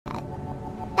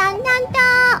dun, dun,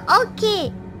 dun.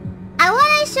 Okay. I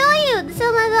want to show you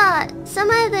some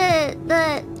of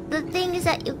the things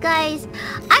that you guys...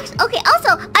 Actually, okay, also,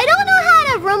 I don't know how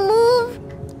to remove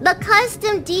the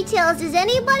custom details. Does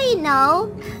anybody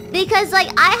know? Because,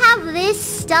 like, I have this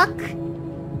stuck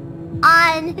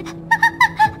on...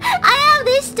 I have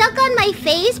this stuck on my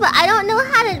face, but I don't know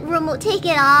how to take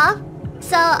it off.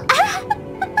 So...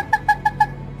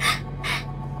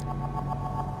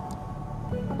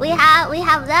 We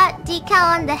have that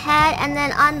decal on the head, and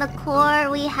then on the core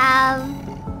we have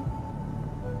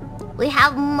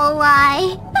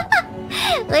Moai.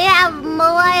 We have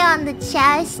Moai on the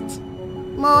chest.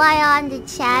 Moai on the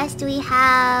chest. We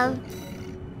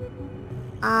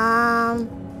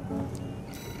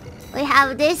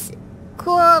have this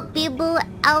cool Bijou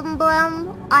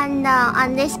emblem on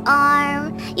this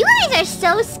arm. You guys are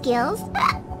so skilled.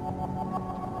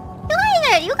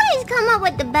 You guys come up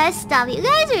with the best stuff. You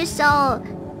guys are so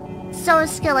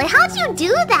skilled. Like, how'd you do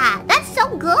that? That's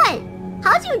so good.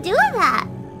 How'd you do that?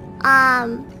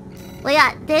 We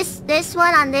got this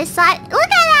one on this side. Look at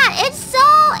that! It's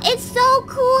so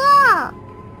cool.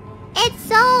 It's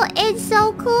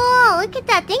so cool. Look at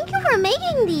that. Thank you for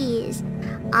making these.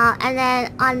 And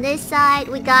then on this side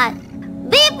we got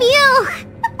Bijou.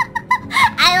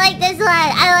 I like this one.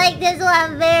 I like this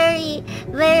one very,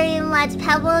 very much.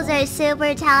 Pebbles are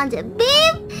super talented.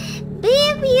 Bijou.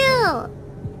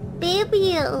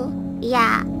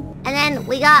 Yeah. And then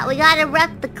we gotta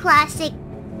rep the classic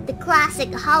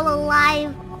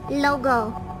hololive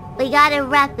logo. We gotta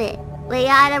rep it. We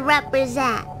gotta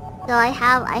represent. So I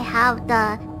have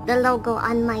the logo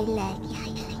on my leg. Yeah.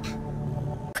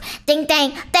 Ding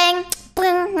ding ding.